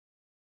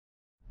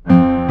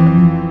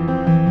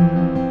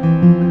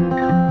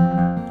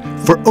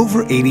For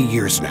over 80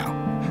 years now,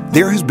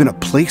 there has been a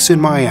place in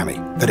Miami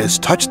that has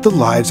touched the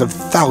lives of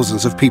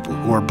thousands of people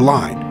who are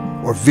blind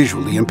or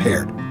visually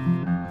impaired,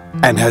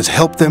 and has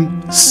helped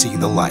them see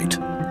the light.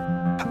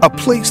 A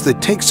place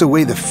that takes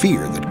away the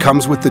fear that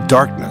comes with the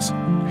darkness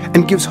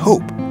and gives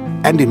hope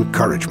and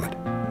encouragement.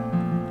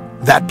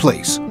 That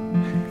place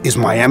is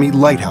Miami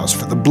Lighthouse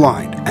for the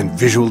blind and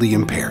visually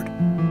impaired.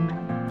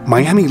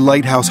 Miami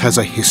Lighthouse has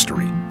a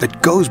history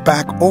that goes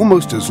back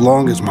almost as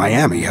long as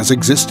Miami has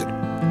existed.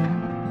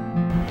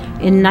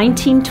 In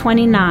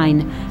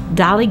 1929,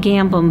 Dolly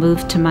Gamble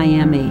moved to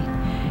Miami,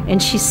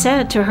 and she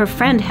said to her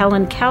friend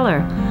Helen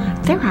Keller,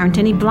 "There aren't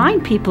any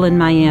blind people in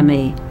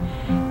Miami."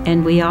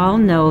 And we all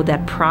know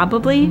that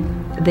probably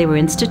they were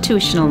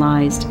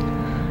institutionalized,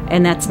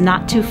 and that's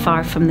not too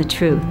far from the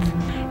truth.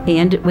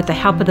 And with the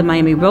help of the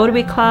Miami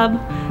Rotary Club,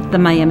 the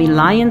Miami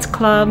Lions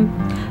Club,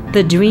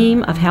 the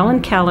dream of Helen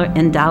Keller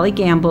and Dolly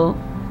Gamble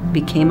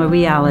became a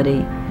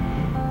reality.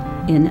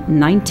 In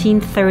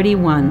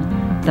 1931,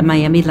 the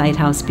Miami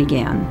Lighthouse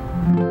began.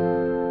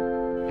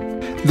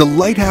 The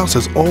Lighthouse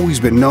has always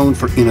been known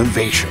for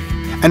innovation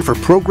and for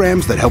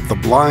programs that help the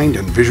blind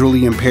and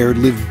visually impaired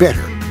live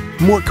better,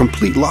 more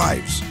complete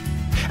lives,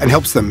 and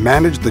helps them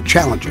manage the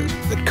challenges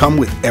that come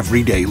with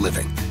everyday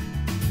living.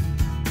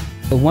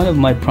 One of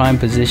my prime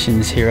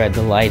positions here at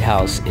the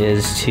Lighthouse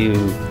is to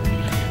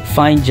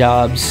find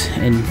jobs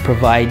and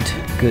provide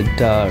good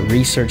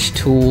research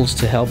tools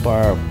to help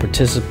our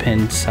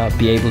participants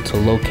be able to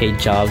locate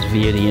jobs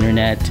via the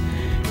internet,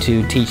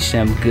 to teach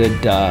them good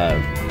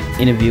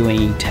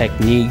interviewing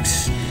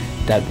techniques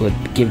that would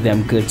give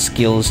them good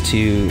skills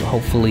to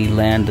hopefully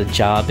land a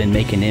job and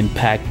make an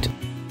impact.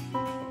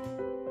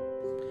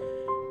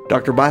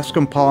 Dr.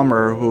 Bascom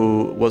Palmer,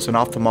 who was an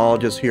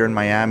ophthalmologist here in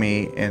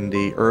Miami in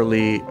the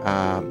early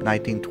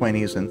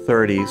 1920s and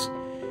 30s,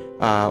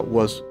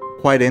 was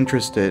quite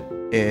interested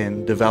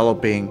in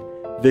developing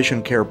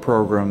vision care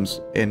programs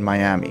in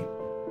Miami.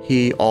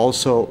 He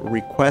also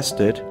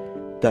requested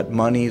that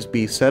monies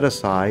be set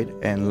aside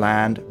and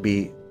land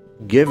be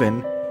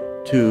given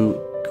to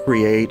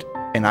create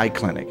an eye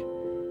clinic.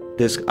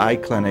 This eye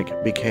clinic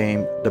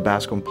became the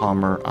Bascom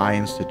Palmer Eye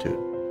Institute,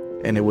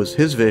 and it was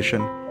his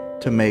vision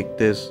to make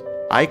this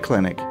eye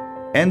clinic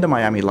and the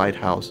Miami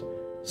Lighthouse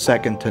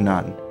second to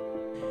none.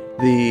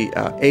 The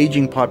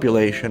aging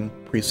population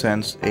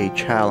presents a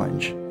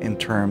challenge in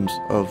terms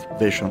of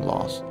vision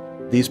loss.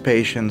 These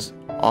patients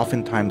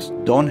oftentimes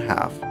don't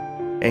have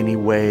any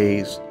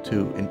ways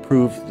to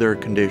improve their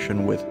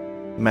condition with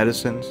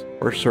medicines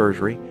or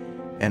surgery,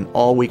 and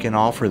all we can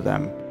offer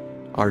them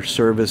are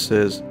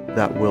services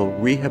that will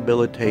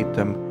rehabilitate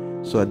them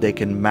so that they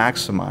can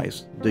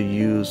maximize the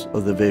use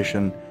of the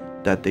vision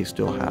that they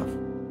still have.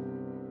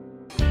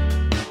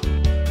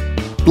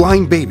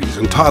 Blind babies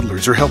and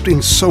toddlers are helped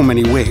in so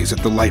many ways at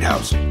the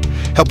Lighthouse,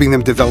 helping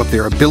them develop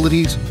their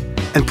abilities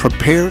and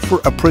prepare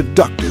for a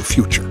productive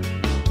future.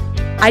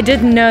 I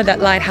didn't know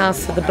that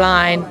Lighthouse for the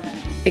Blind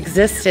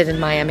existed in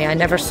Miami. I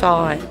never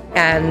saw it,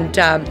 and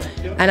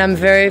I'm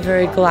very,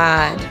 very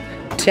glad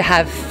to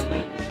have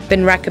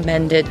been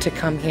recommended to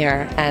come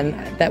here and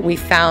that we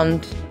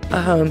found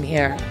a home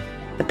here.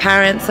 The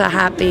parents are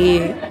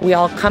happy. We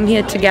all come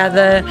here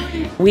together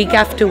week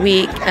after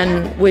week,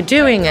 and we're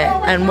doing it,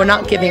 and we're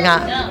not giving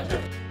up.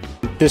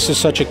 This is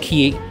such a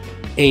key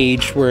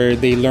age where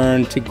they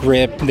learn to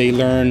grip, they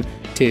learn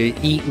to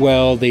eat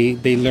well, they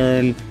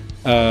learn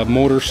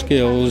motor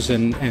skills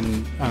and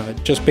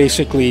just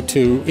basically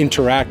to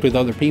interact with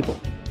other people.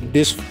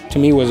 This, to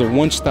me, was a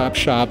one-stop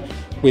shop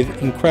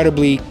with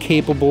incredibly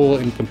capable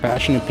and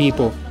compassionate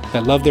people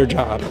that love their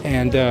job,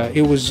 and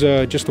it was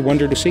just a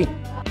wonder to see.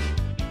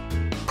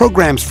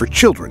 Programs for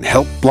children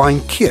help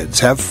blind kids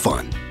have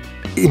fun,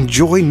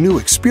 enjoy new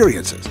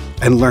experiences,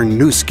 and learn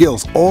new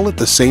skills all at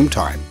the same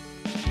time.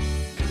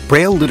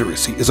 Braille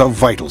literacy is a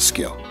vital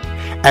skill,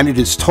 and it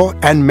is taught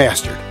and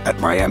mastered at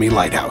Miami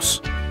Lighthouse.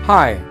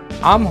 Hi,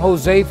 I'm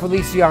Jose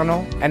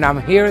Feliciano, and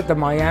I'm here at the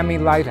Miami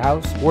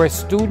Lighthouse, where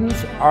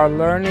students are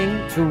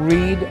learning to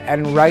read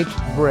and write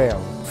Braille.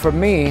 For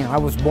me, I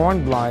was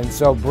born blind,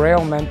 so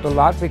Braille meant a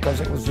lot because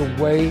it was a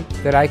way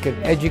that I could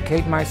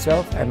educate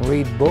myself and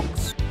read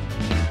books.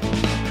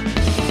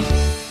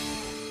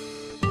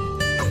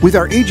 With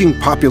our aging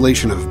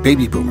population of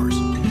baby boomers,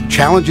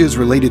 challenges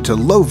related to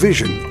low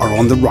vision are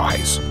on the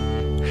rise.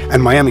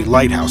 And Miami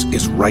Lighthouse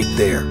is right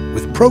there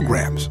with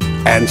programs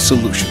and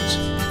solutions.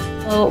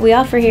 What we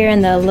offer here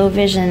in the low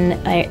vision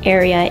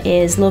area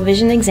is low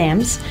vision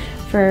exams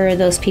for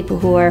those people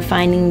who are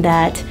finding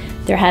that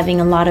they're having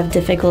a lot of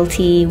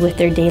difficulty with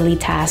their daily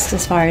tasks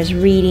as far as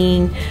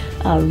reading,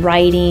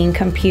 writing,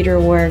 computer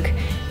work.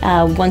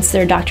 Once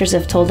their doctors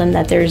have told them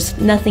that there's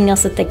nothing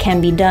else that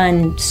can be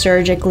done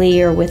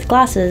surgically or with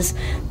glasses,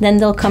 then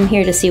they'll come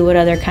here to see what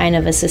other kind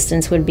of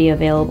assistance would be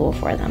available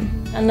for them.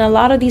 And a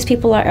lot of these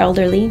people are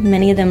elderly.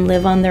 Many of them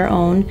live on their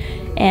own,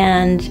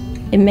 and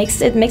it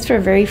makes for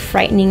a very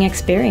frightening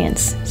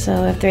experience.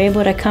 So if they're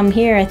able to come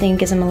here, I think it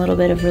gives them a little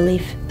bit of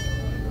relief.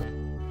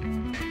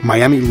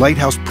 Miami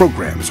Lighthouse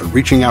programs are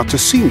reaching out to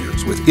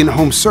seniors with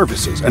in-home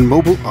services and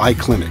mobile eye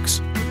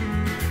clinics.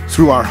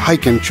 Through our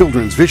Hike and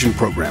Children's Vision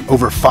program,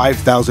 over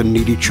 5,000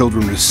 needy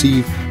children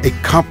receive a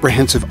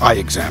comprehensive eye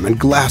exam and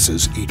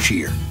glasses each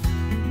year.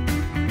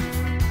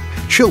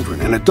 Children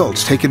and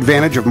adults take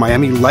advantage of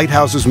Miami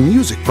Lighthouse's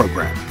music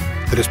program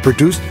that has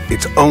produced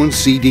its own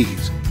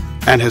CDs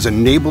and has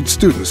enabled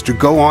students to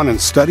go on and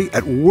study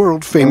at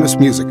world-famous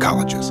music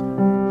colleges.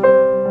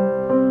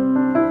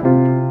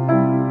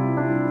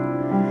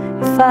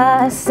 If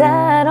I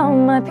sat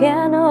on my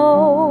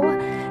piano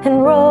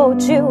and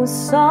wrote you a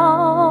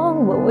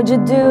song, what would you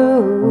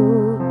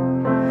do?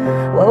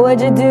 What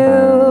would you do?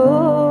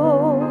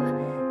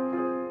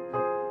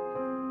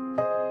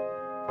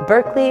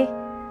 Berkeley,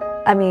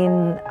 I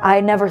mean, I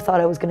never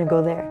thought I was going to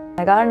go there.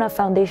 I got enough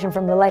foundation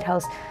from the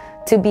Lighthouse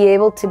to be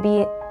able to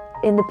be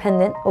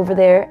independent over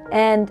there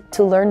and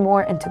to learn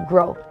more and to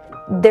grow.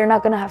 They're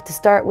not going to have to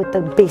start with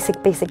the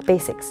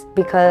basics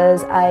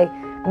because I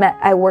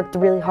worked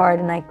really hard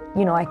and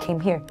I came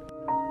here.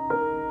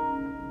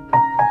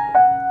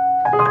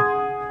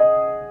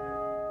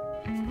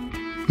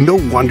 No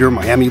wonder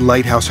Miami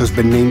Lighthouse has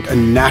been named a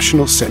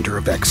National Center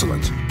of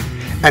Excellence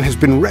and has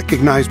been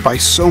recognized by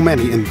so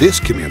many in this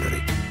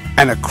community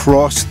and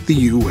across the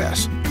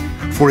U.S.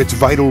 for its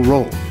vital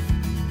role,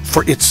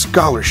 for its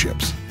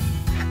scholarships,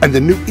 and the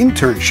new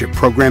internship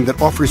program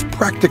that offers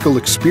practical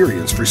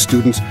experience for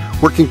students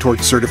working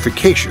towards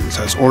certifications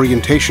as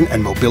orientation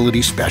and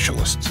mobility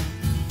specialists,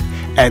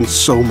 and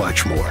so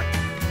much more.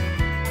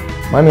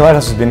 Miami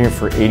Lighthouse has been here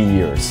for 80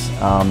 years,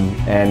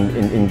 and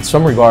in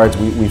some regards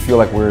we feel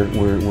like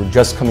we're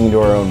just coming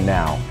into our own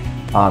now.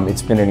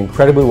 It's been an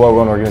incredibly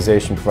well-run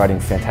organization providing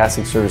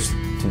fantastic service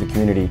to the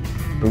community,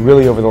 but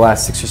really over the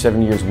last 6 or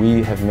 7 years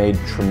we have made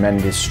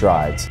tremendous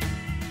strides.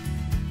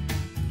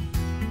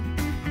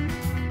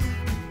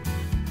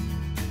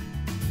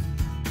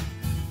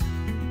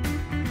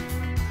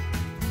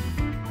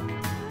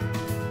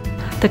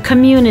 The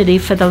community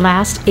for the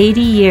last 80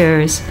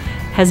 years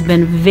has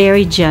been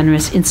very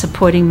generous in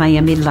supporting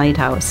Miami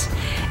Lighthouse.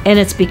 And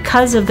it's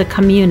because of the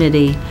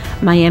community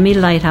Miami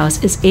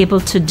Lighthouse is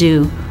able to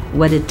do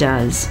what it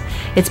does.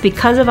 It's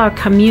because of our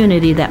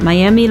community that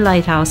Miami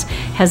Lighthouse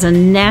has a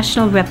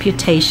national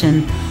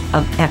reputation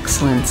of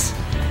excellence.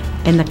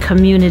 And the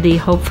community,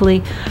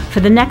 hopefully, for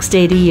the next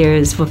 80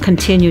 years will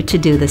continue to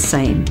do the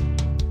same.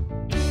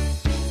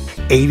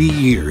 80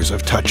 years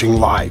of touching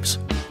lives,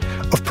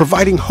 of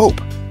providing hope,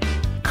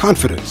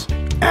 confidence,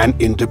 and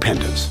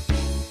independence,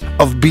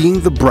 of being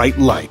the bright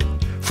light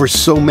for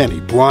so many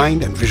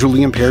blind and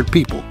visually impaired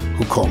people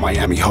who call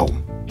Miami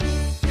home.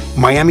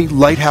 Miami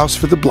Lighthouse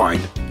for the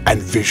blind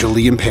and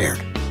visually impaired.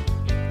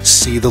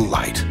 See the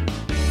light.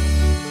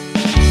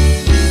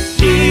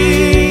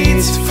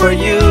 It's for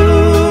you,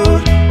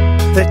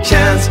 the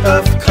chance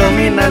of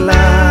coming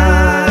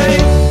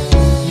alive.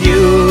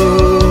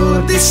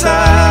 You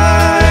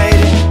decide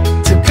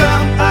to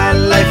come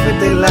alive with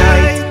the light.